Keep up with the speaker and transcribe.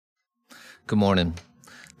Good morning.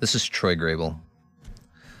 This is Troy Grable.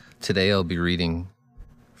 Today I'll be reading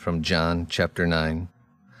from John chapter 9,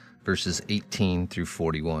 verses 18 through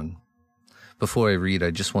 41. Before I read,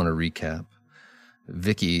 I just want to recap.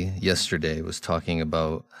 Vicky yesterday was talking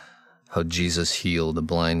about how Jesus healed a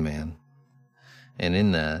blind man. And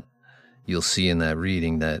in that, you'll see in that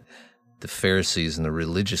reading that the Pharisees and the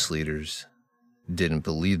religious leaders didn't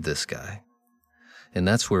believe this guy. And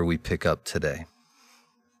that's where we pick up today.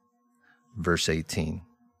 Verse 18.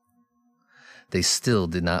 They still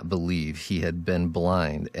did not believe he had been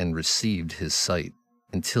blind and received his sight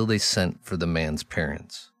until they sent for the man's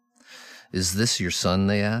parents. "Is this your son?"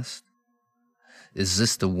 they asked. "Is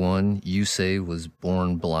this the one you say was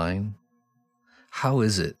born blind? How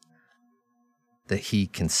is it that he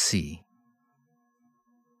can see?"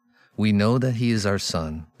 "We know that he is our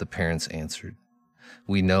son," the parents answered.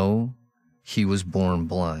 "We know he was born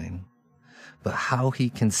blind. But how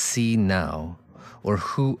he can see now, or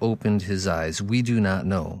who opened his eyes, we do not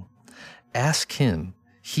know. Ask him.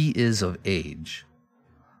 He is of age.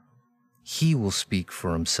 He will speak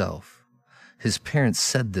for himself." His parents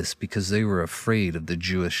said this because they were afraid of the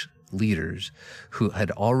Jewish leaders who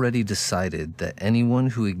had already decided that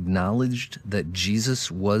anyone who acknowledged that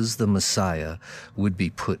Jesus was the Messiah would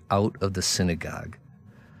be put out of the synagogue.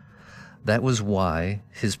 That was why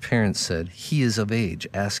his parents said, "He is of age.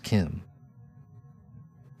 Ask him."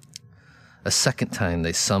 A second time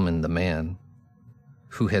they summoned the man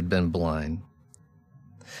who had been blind.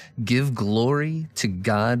 "Give glory to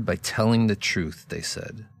God by telling the truth," they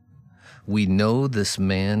said. "We know this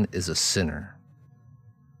man is a sinner."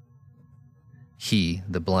 "He,"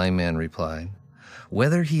 the blind man replied,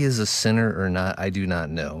 "whether he is a sinner or not, I do not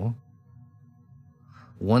know.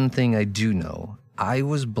 One thing I do know, I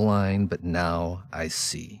was blind, but now I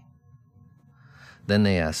see." Then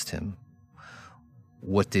they asked him,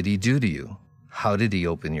 "What did he do to you? How did he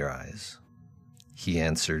open your eyes?" He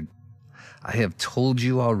answered, "I have told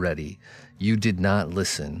you already. You did not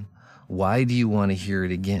listen. Why do you want to hear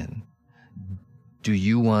it again? Do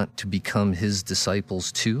you want to become his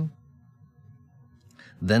disciples too?"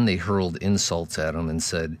 Then they hurled insults at him and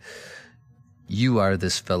said, "You are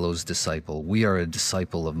this fellow's disciple. We are a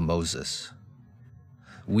disciple of Moses.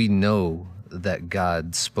 We know that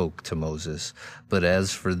God spoke to Moses, but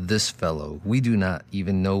as for this fellow, we do not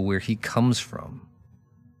even know where he comes from."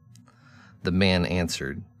 The man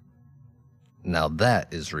answered, "Now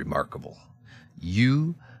that is remarkable.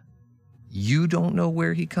 You don't know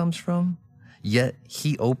where he comes from, yet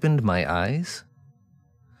he opened my eyes?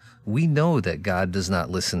 We know that God does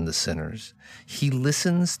not listen to sinners. He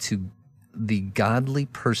listens to the godly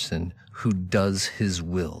person who does his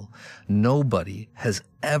will. Nobody has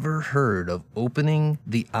ever heard of opening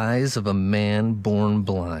the eyes of a man born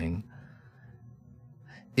blind.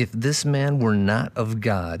 If this man were not of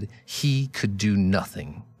God, he could do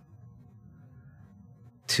nothing."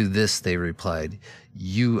 To this they replied,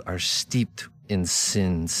 "You are steeped in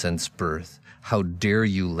sin since birth. How dare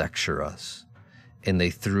you lecture us?" And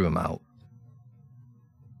they threw him out.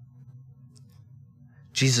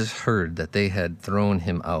 Jesus heard that they had thrown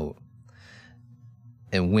him out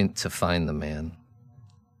and went to find the man.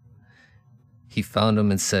 He found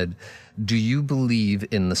him and said, "Do you believe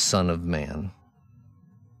in the Son of Man?"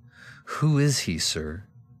 "Who is he, sir?"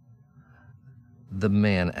 the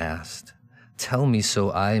man asked. "Tell me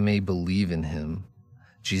so I may believe in him."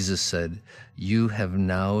 Jesus said, "You have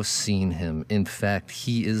now seen him. In fact,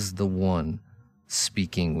 he is the one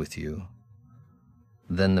speaking with you."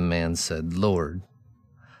 Then the man said, "Lord,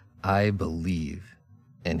 I believe,"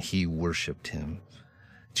 and he worshiped him.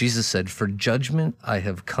 Jesus said, "For judgment I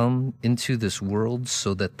have come into this world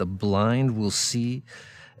so that the blind will see,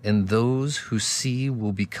 and those who see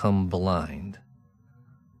will become blind."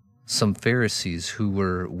 Some Pharisees who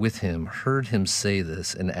were with him heard him say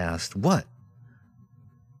this and asked, "What?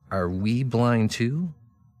 Are we blind too?"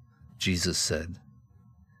 Jesus said,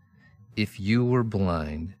 "If you were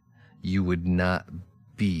blind, you would not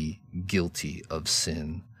be guilty of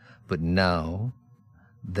sin. But now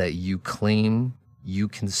that you claim you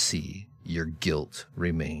can see, your guilt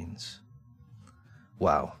remains."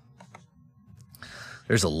 Wow.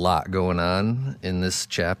 There's a lot going on in this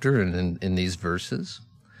chapter and in these verses.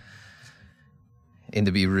 And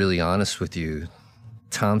to be really honest with you,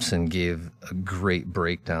 Thompson gave a great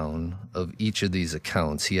breakdown of each of these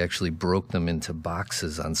accounts. He actually broke them into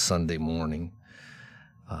boxes on Sunday morning.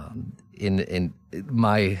 In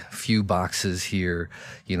my few boxes here,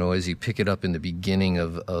 as you pick it up in the beginning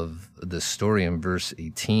of the story in verse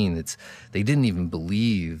 18, they didn't even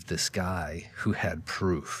believe this guy who had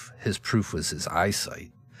proof. His proof was his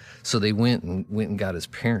eyesight. So they went and got his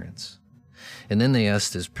parents. And then they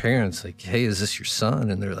asked his parents, like, hey, is this your son?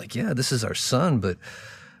 And they're like, yeah, this is our son, but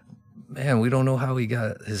man, we don't know how he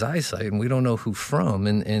got his eyesight, and we don't know who from.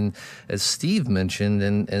 And as Steve mentioned,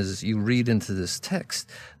 and as you read into this text,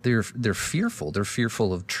 they're fearful. They're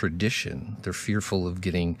fearful of tradition. They're fearful of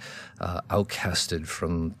getting outcasted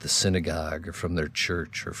from the synagogue or from their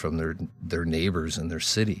church or from their neighbors in their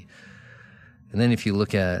city. And then if you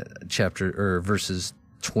look at verses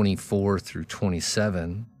 24 through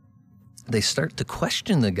 27, they start to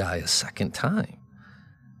question the guy a second time.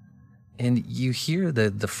 And you hear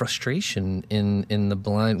the frustration in the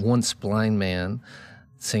once blind man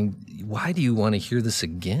saying, why do you want to hear this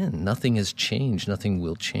again? Nothing has changed. Nothing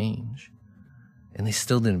will change. And they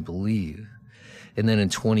still didn't believe. And then in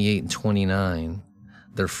 28 and 29,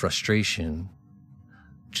 their frustration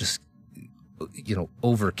just,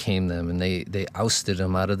 overcame them, and they ousted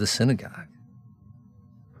him out of the synagogue.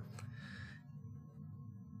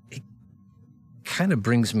 It kind of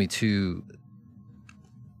brings me to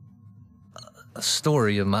a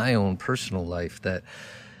story of my own personal life that,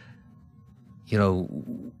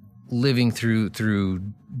 living through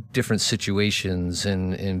different situations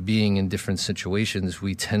and being in different situations,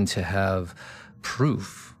 we tend to have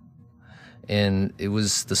proof. And it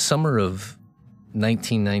was the summer of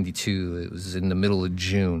 1992. It was in the middle of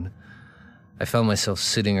June. I found myself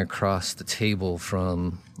sitting across the table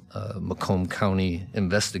from a Macomb County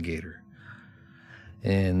investigator.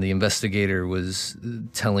 And the investigator was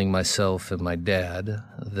telling myself and my dad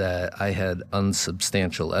that I had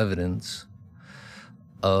unsubstantial evidence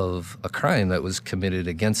of a crime that was committed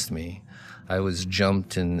against me. I was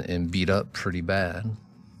jumped and beat up pretty bad.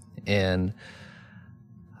 And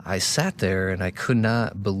I sat there and I could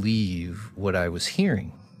not believe what I was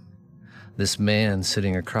hearing. This man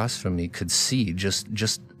sitting across from me could see just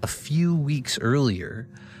a few weeks earlier,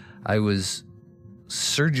 I was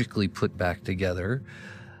surgically put back together,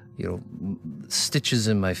 stitches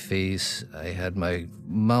in my face. I had my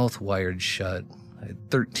mouth wired shut. I had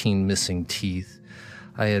 13 missing teeth.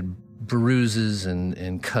 I had bruises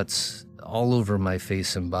and cuts all over my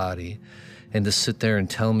face and body. And to sit there and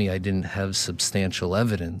tell me I didn't have substantial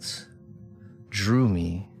evidence drew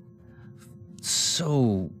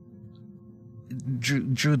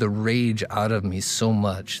the rage out of me so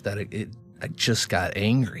much that I just got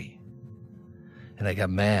angry. And I got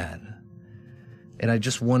mad. And I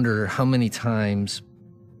just wonder how many times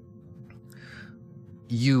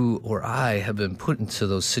you or I have been put into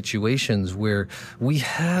those situations where we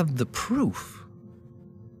have the proof,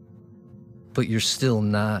 but you're still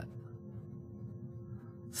not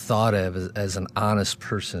thought of as an honest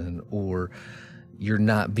person, or you're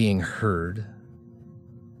not being heard.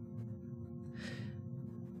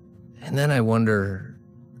 And then I wonder,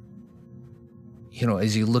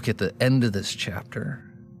 as you look at the end of this chapter,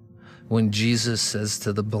 when Jesus says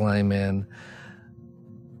to the blind man,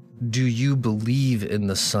 do you believe in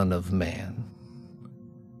the Son of Man?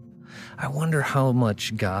 I wonder how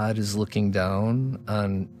much God is looking down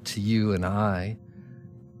on to you and I,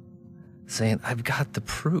 saying, I've got the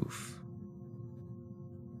proof.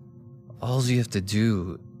 All you have to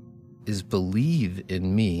do is believe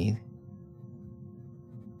in me.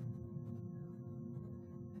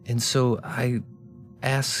 And so I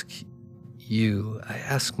ask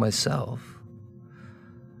myself,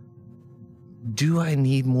 do I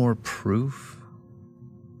need more proof?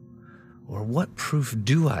 Or what proof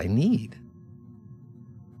do I need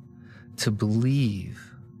to believe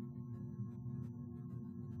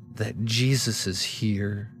that Jesus is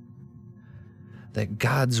here, that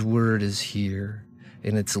God's word is here,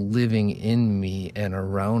 and it's living in me and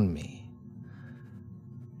around me?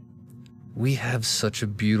 We have such a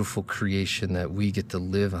beautiful creation that we get to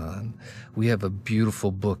live on. We have a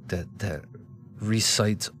beautiful book that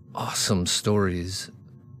recites awesome stories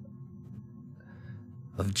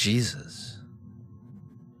of Jesus.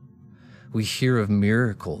 We hear of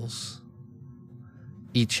miracles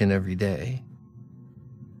each and every day.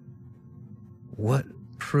 What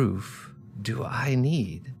proof do I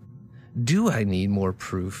need? Do I need more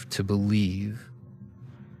proof to believe?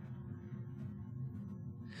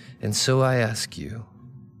 And so I ask you,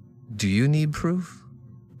 do you need proof?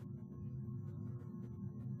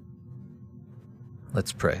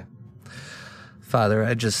 Let's pray. Father,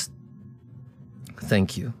 I just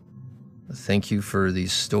thank you. Thank you for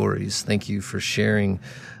these stories. Thank you for sharing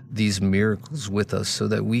these miracles with us so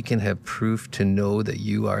that we can have proof to know that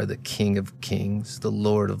you are the King of Kings, the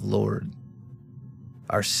Lord of Lords,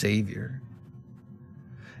 our Savior.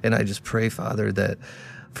 And I just pray, Father, that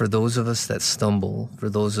for those of us that stumble, for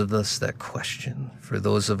those of us that question, for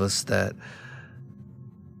those of us that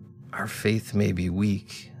our faith may be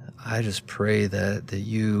weak, I just pray that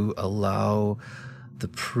you allow the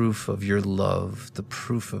proof of your love, the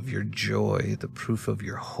proof of your joy, the proof of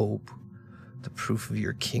your hope, the proof of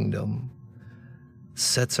your kingdom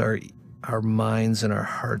sets our minds and our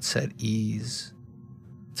hearts at ease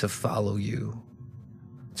to follow you,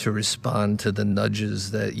 to respond to the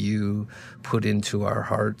nudges that you put into our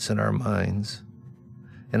hearts and our minds.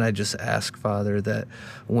 And I just ask, Father, that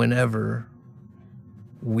whenever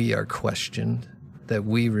we are questioned, that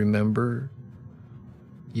we remember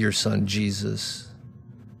your Son Jesus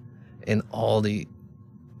and all the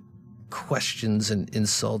questions and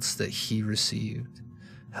insults that he received.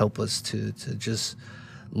 Help us to just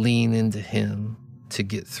lean into him to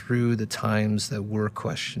get through the times that we're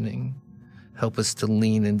questioning. Help us to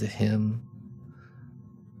lean into him,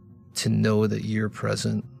 to know that you're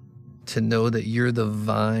present, to know that you're the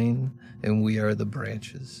vine and we are the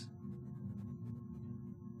branches.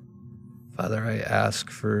 Father, I ask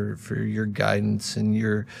for your guidance and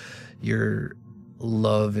your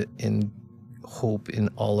love and hope in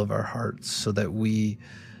all of our hearts so that we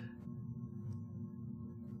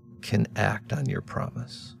can act on your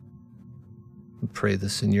promise. We pray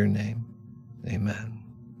this in your name. Amen.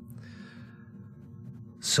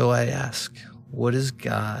 So I ask, what is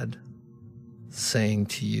God saying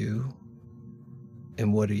to you,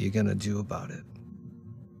 and what are you going to do about it?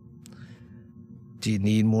 Do you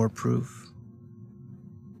need more proof?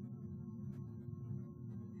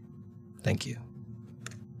 Thank you.